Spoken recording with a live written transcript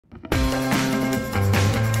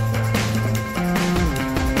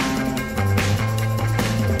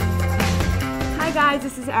guys,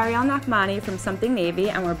 this is Ariel Nachmani from Something Navy,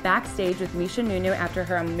 and we're backstage with Misha Nonoo after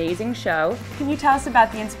her amazing show. Can you tell us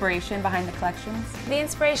about the inspiration behind the collections? The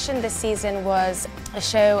inspiration this season was a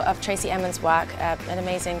show of Tracy Emin's work, an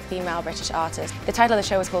amazing female British artist. The title of the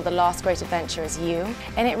show is called The Last Great Adventure is You,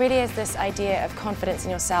 and it really is this idea of confidence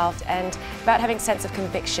in yourself and about having a sense of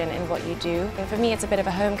conviction in what you do. And for me, it's a bit of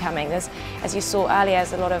a homecoming. There's, as you saw earlier,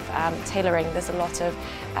 there's a lot of tailoring. There's a lot of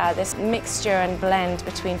this mixture and blend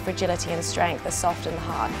between fragility and strength, the soft and the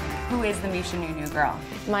hard. Who is the Misha Nonoo girl?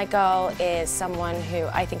 My girl is someone who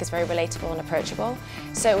I think is very relatable and approachable,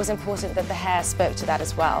 so it was important that the hair spoke to that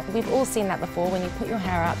as well. We've all seen that before. When you put your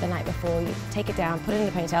hair up the night before, you take it down, put it in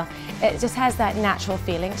a ponytail, it just has that natural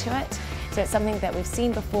feeling to it. So it's something that we've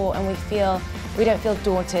seen before, and we don't feel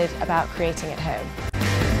daunted about creating at home.